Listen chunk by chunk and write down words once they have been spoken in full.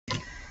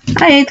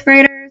Hi, 8th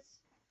graders.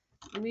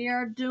 We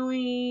are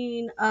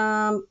doing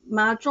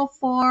Module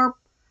 4,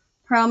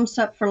 problem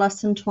set for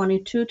Lesson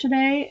 22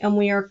 today, and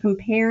we are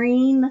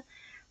comparing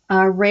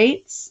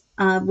rates,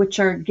 which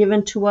are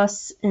given to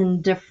us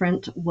in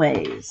different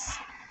ways.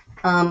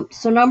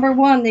 So number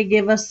one, they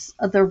give us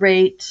the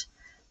rate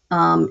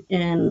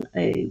in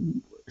a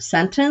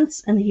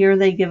sentence, and here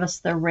they give us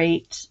the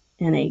rate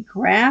in a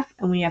graph,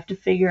 and we have to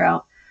figure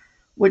out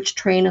which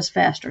train is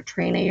faster,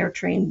 train A or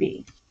train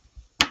B.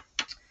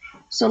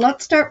 So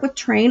let's start with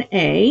train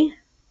A.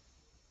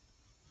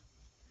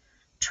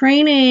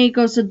 Train A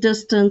goes a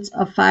distance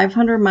of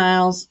 500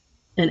 miles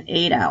in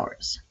 8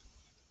 hours.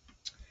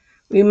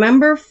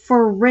 Remember,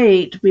 for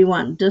rate, we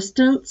want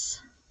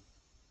distance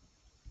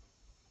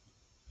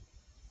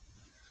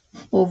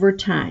over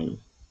time.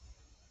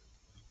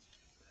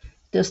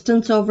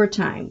 Distance over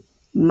time.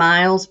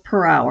 Miles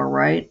per hour,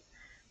 right?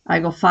 I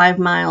go 5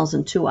 miles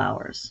in 2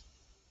 hours,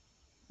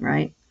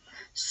 right?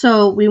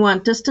 So we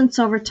want distance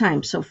over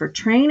time. So for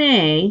train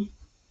A,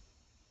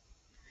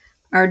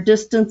 our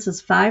distance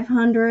is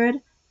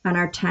 500 and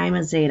our time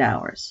is 8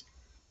 hours.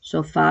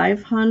 So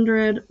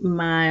 500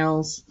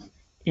 miles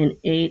in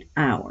 8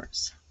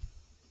 hours.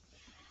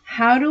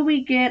 How do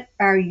we get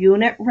our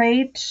unit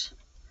rate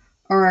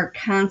or our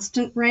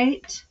constant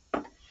rate?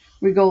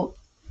 We go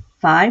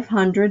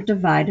 500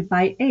 divided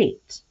by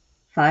 8.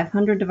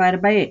 500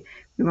 divided by 8.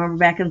 Remember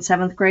back in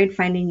 7th grade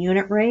finding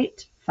unit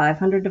rate?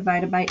 500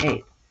 divided by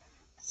 8.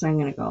 So I'm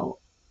going to go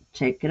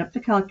get up the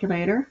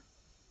calculator,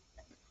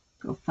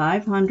 go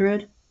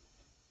 500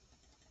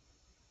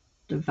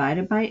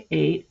 divided by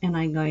 8, and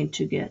I'm going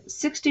to get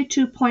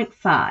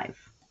 62.5.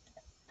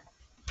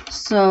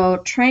 So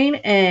train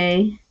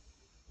A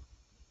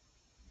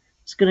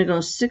is going to go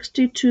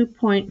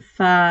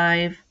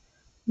 62.5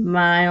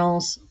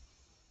 miles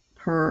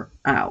per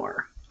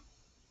hour.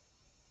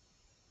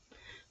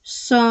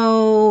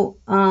 So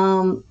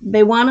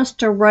they want us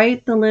to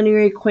write the linear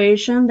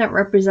equation that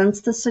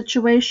represents the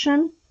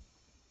situation.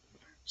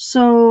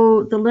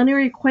 So the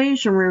linear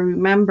equation, we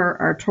remember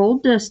our total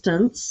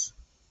distance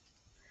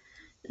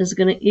is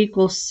going to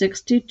equal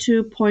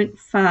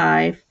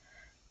 62.5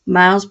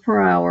 miles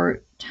per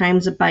hour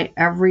times it by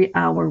every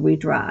hour we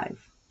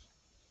drive.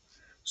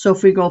 So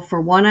if we go for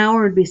 1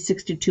 hour, it would be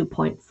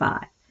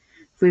 62.5.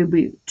 If we would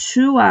be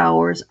 2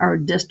 hours, our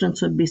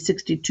distance would be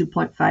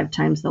 62.5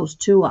 times those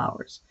 2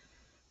 hours.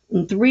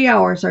 In 3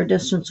 hours, our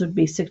distance would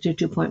be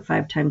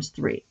 62.5 times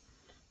 3.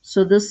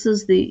 So this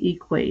is the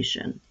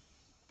equation.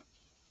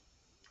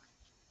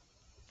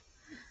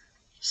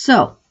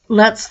 So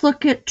let's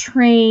look at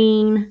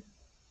train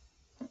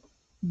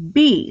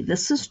B.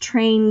 This is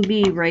train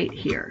B right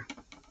here.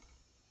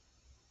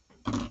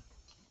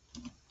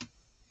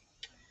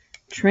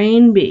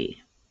 Train B.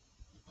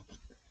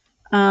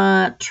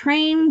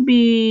 Train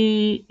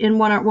B in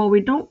 1 hour, well,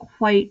 we don't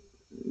quite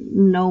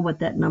know what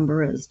that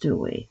number is, do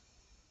we?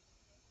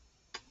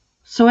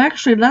 So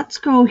actually, let's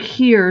go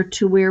here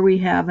to where we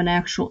have an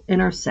actual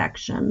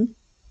intersection.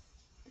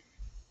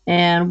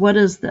 And what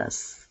is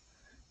this?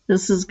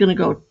 This is going to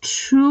go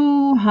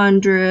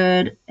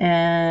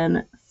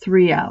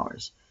 203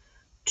 hours.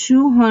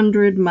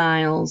 200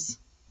 miles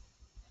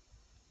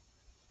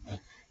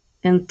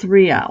in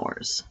 3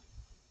 hours.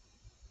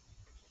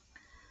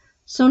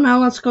 So now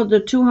let's go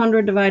to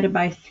 200 divided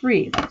by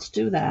 3. Let's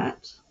do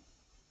that.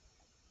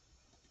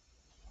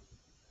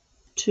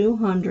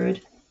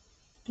 200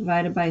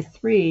 divided by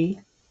 3,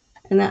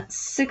 and that's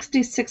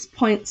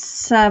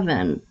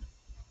 66.7.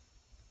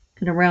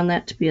 Gonna round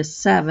that to be a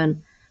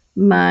 7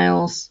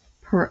 miles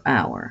per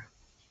hour.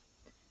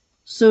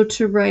 So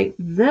to write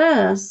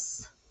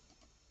this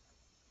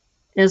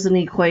as an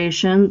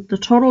equation, the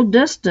total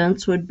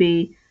distance would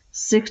be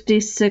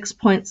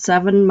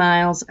 66.7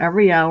 miles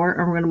every hour,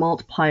 and we're going to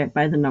multiply it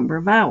by the number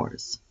of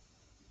hours.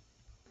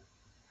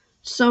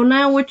 So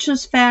now which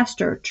is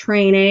faster?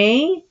 Train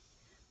A,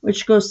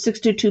 which goes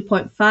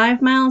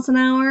 62.5 miles an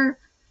hour,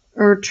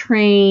 or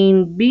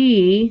train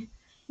B,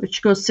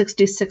 which goes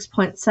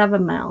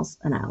 66.7 miles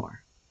an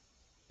hour?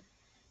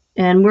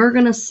 And we're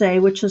going to say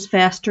which is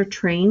faster,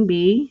 train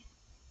B.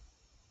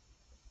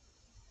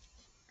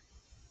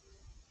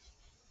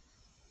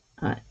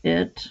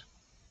 It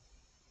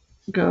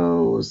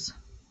goes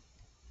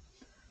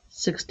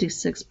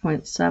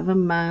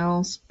 66.7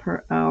 miles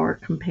per hour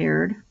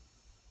compared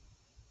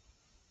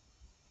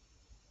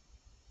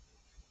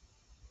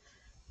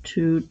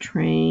to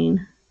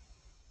train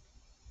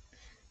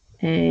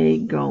A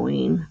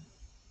going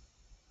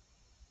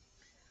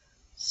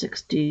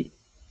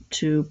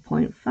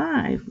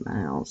 62.5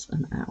 miles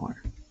an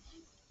hour.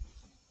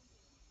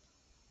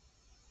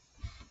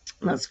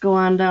 Let's go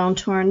on down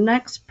to our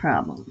next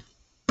problem.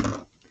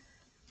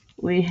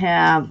 We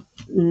have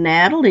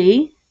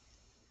Natalie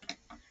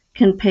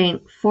can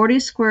paint 40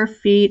 square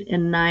feet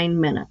in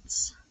 9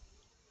 minutes.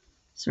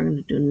 So we're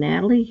going to do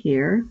Natalie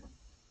here.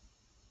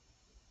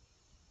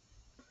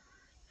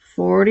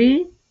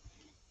 40,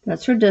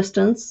 that's her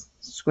distance,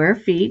 square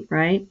feet,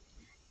 right,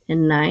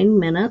 in 9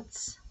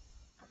 minutes.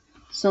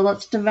 So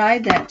let's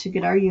divide that to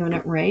get our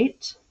unit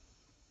rate.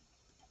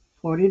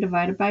 40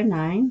 divided by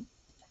 9.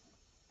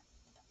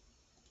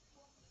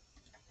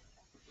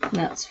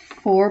 That's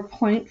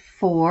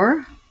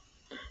 4.4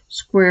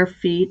 square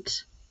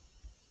feet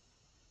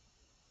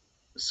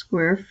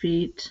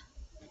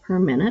per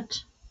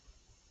minute.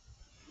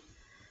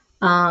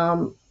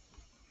 To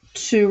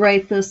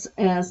write this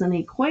as an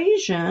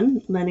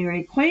equation, linear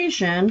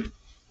equation,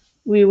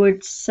 we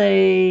would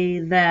say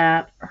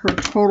that her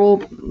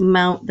total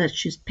amount that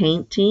she's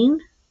painting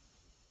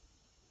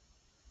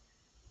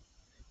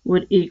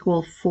would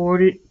equal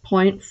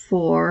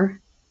 40.4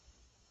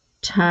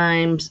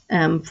 times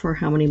m for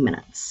how many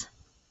minutes.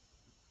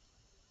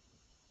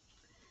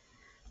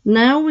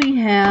 Now we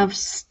have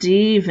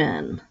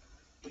Stephen.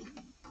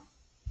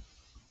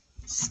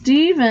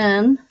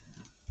 Stephen,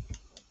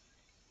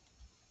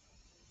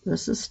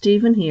 this is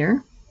Stephen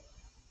here,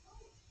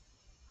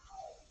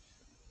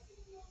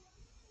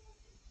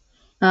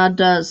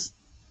 does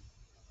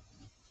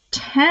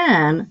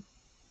 10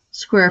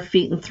 square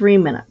feet in 3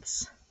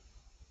 minutes.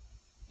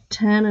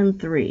 10 and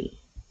 3.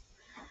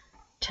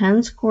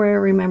 10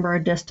 square, remember our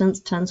distance,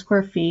 10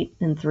 square feet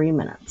in 3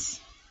 minutes.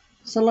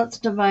 So let's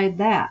divide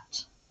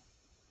that.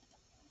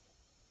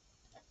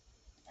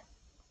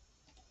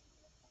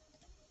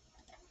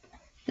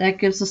 That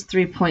gives us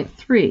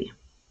 3.3.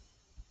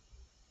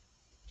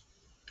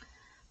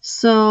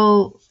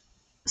 So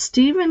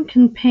Stephen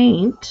can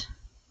paint,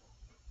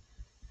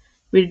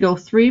 we'd go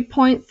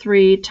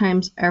 3.3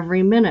 times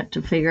every minute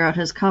to figure out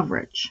his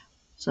coverage.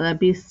 So that'd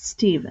be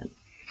Stephen.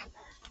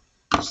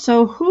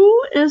 So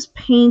who is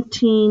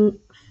painting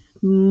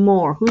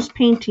more? Who's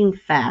painting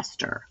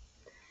faster?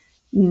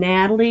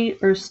 Natalie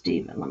or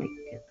Stephen? Let me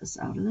get this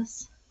out of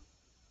this.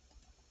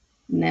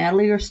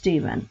 Natalie or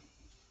Stephen?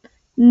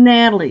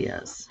 Natalie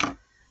is.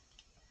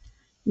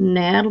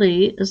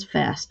 Natalie is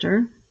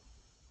faster.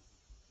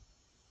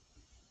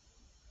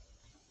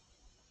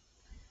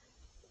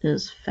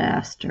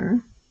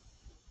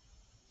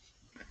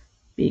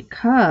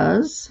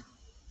 Because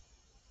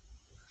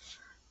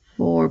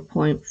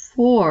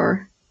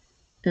 4.4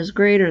 is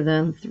greater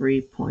than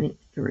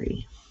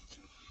 3.3.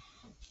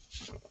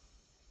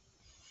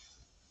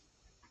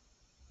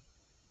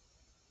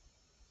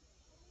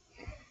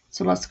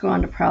 So let's go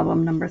on to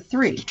problem number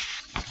 3.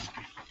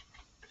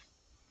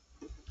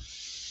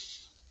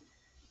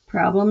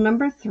 Problem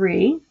number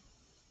 3,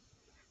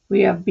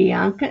 we have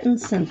Bianca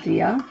and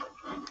Cynthia.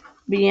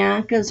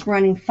 Bianca's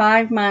running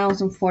 5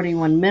 miles in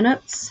 41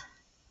 minutes.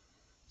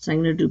 So I'm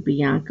going to do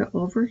Bianca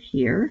over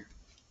here.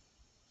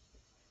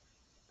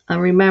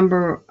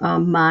 Remember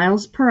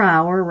miles per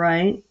hour,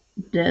 right?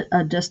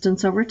 A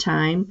distance over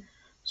time.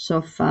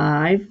 So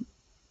 5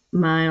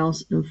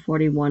 miles in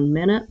 41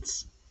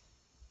 minutes.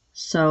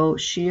 So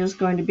she is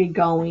going to be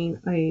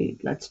going,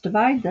 let's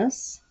divide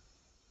this.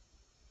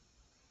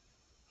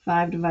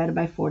 5 divided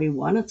by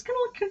 41. It's going to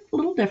look a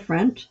little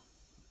different,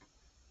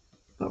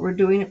 but we're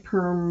doing it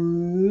per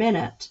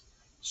minute.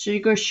 So she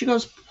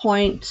goes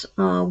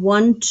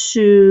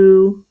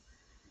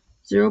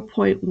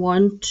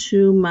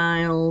 0.12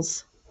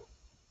 miles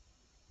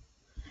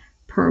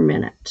per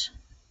minute.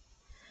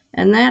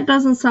 And that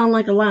doesn't sound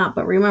like a lot,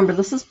 but remember,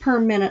 this is per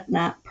minute,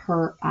 not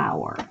per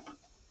hour.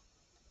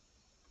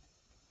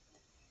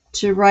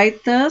 To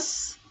write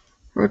this,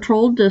 her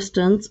total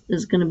distance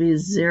is going to be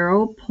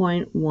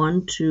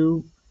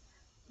 0.12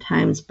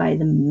 times by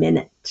the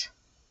minute.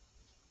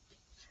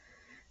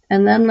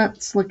 And then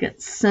let's look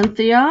at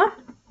Cynthia.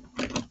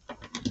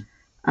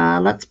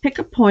 Let's pick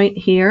a point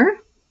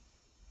here.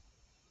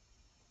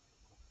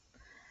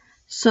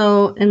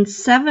 So in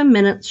 7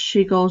 minutes,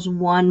 she goes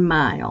 1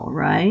 mile,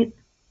 right?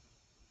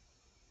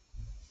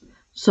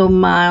 So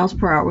miles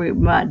per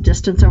hour,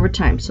 distance over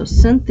time. So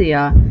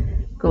Cynthia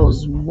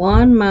goes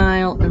 1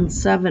 mile in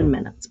 7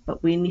 minutes,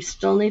 but we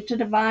still need to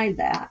divide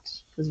that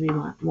because we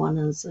want 1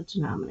 as a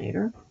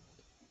denominator.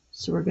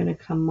 So we're going to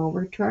come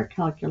over to our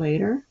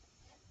calculator.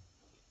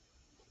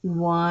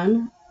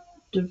 1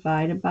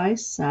 divided by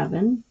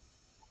 7.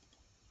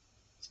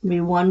 It's going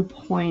to be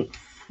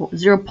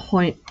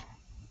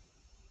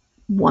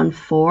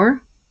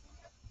 0.14.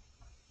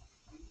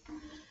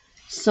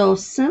 So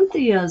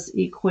Cynthia's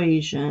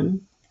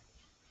equation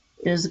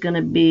is going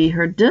to be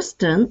her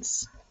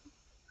distance.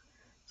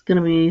 It's going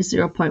to be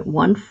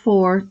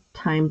 0.14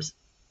 times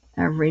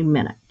every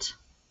minute.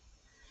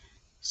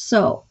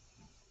 So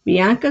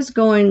Bianca's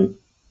going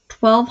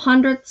 12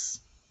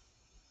 hundredths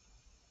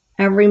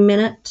every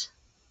minute.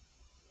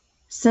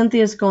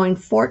 Cynthia's going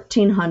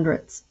 14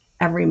 hundredths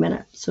every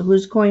minute. So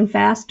who's going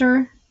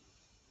faster?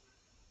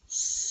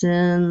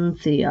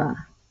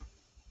 Cynthia.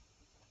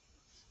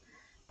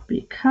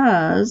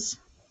 Because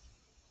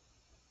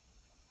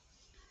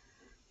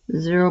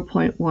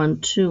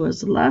 0.12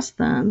 is less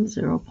than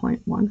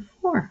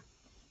 0.14.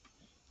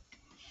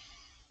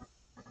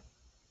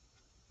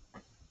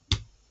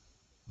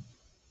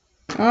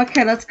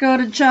 Okay, let's go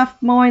to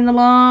Jeff mowing the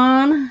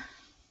lawn.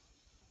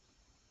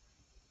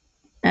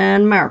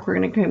 And Mark. We're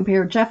going to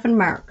compare Jeff and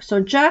Mark.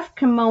 So Jeff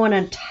can mow an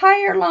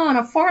entire lawn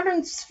of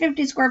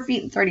 450 square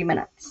feet in 30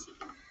 minutes.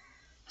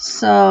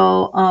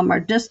 So our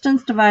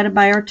distance divided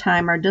by our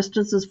time. Our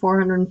distance is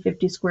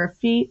 450 square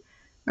feet.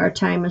 Our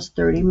time is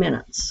 30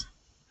 minutes.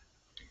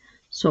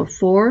 So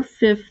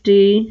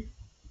 450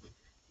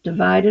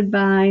 divided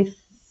by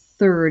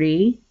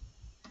 30.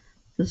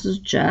 This is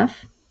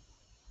Jeff.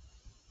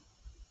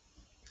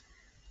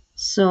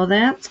 So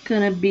that's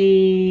going to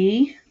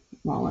be,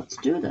 well, let's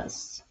do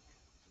this.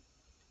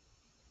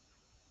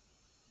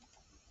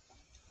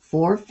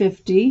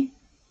 450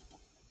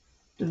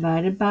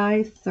 divided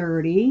by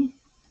 30.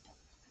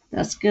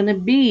 That's going to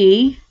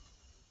be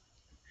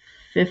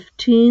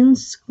 15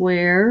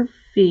 square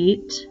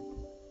feet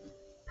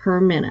per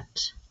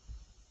minute.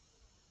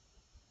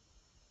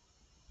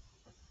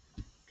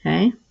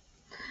 Okay.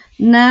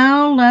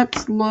 Now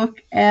let's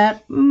look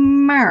at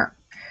Mark.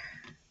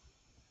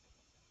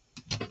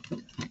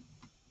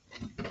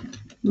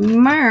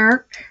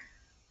 Mark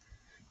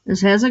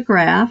has a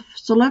graph.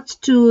 So let's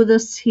do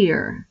this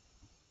here.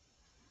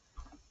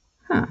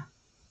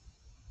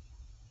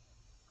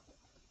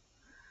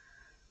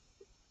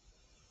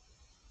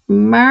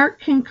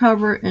 Mark can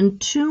cover in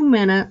 2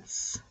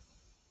 minutes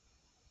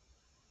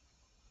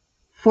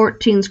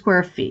 14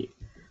 square feet.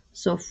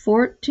 So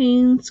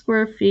 14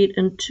 square feet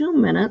in 2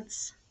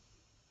 minutes.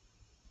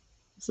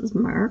 This is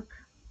Mark.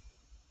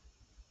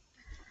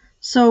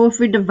 So if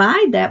we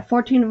divide that,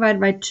 14 divided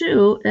by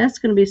 2, that's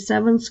going to be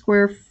 7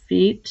 square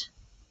feet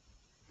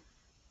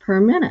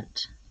per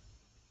minute.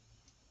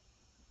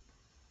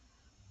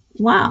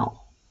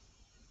 Wow.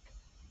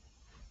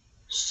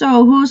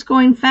 So who's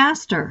going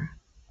faster?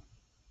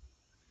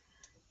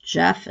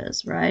 Jeff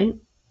is, right?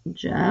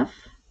 Jeff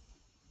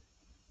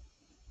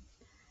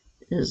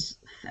is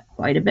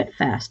quite a bit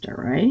faster,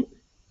 right?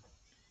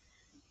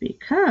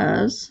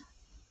 Because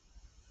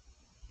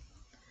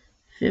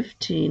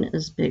 15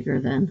 is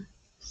bigger than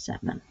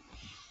 7.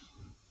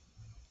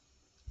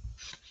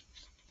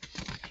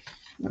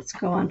 Let's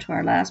go on to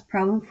our last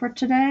problem for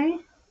today.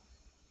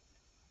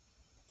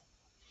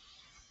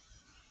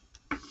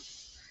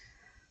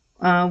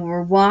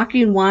 We're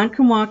walking. Juan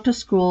can walk to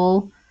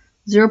school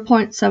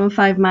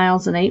 0.75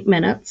 miles in 8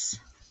 minutes.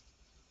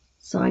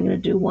 So I'm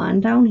going to do Juan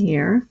down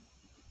here.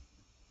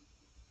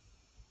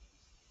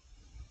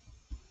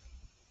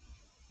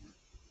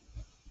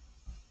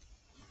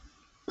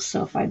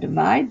 So if I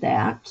divide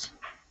that,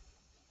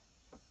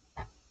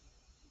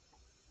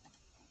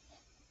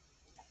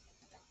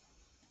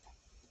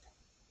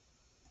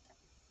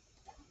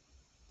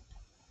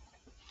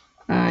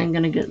 I'm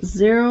going to get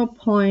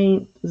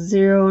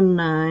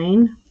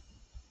 0.09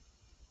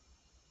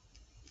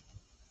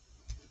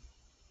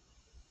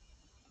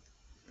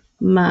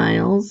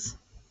 miles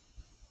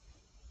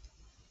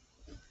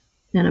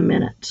in a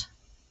minute.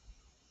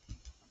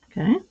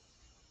 Okay.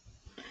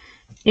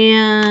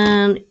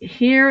 And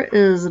here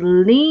is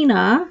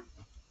Lena.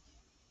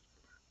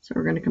 So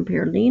we're going to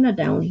compare Lena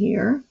down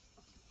here.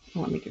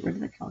 Let me get rid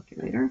of the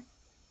calculator.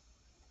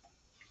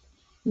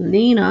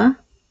 Lena.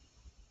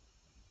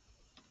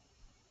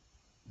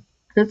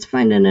 Let's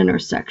find an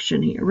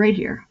intersection here, right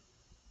here.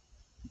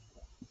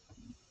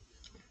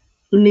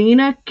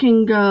 Lena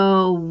can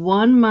go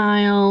 1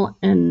 mile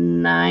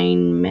in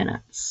 9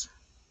 minutes.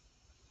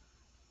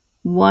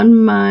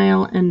 1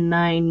 mile in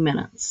 9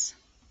 minutes.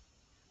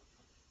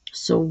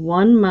 So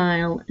 1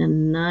 mile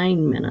in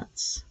 9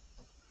 minutes.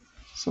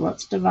 So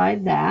let's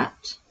divide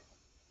that.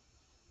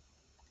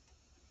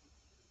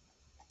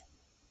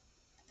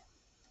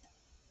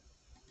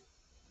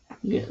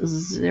 Get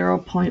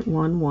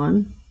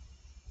 0.11.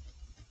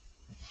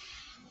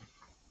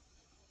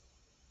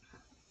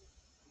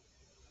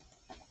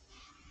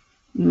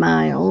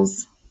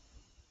 Miles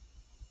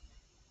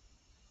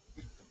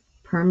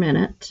per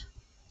minute.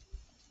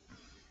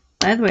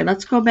 By the way,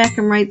 let's go back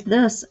and write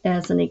this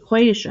as an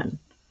equation.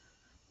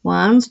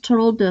 Juan's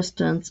total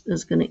distance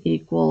is going to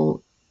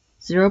equal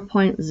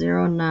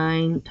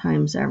 0.09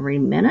 times every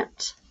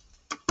minute.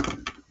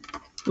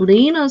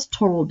 Lena's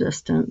total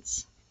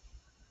distance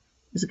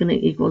is going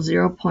to equal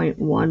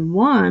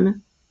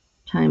 0.11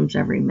 times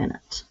every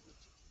minute.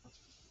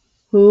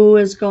 Who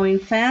is going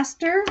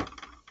faster?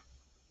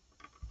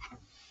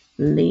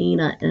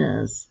 Lena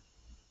is.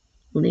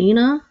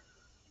 Lena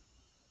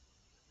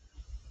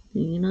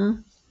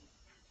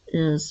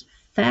is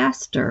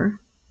faster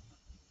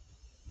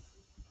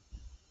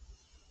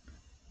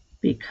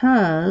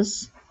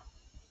because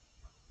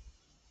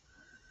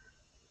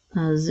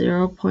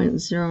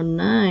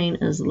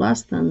 0.09 is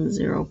less than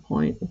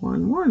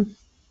 0.11.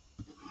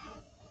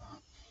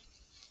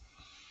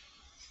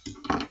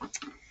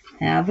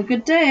 Have a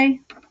good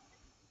day.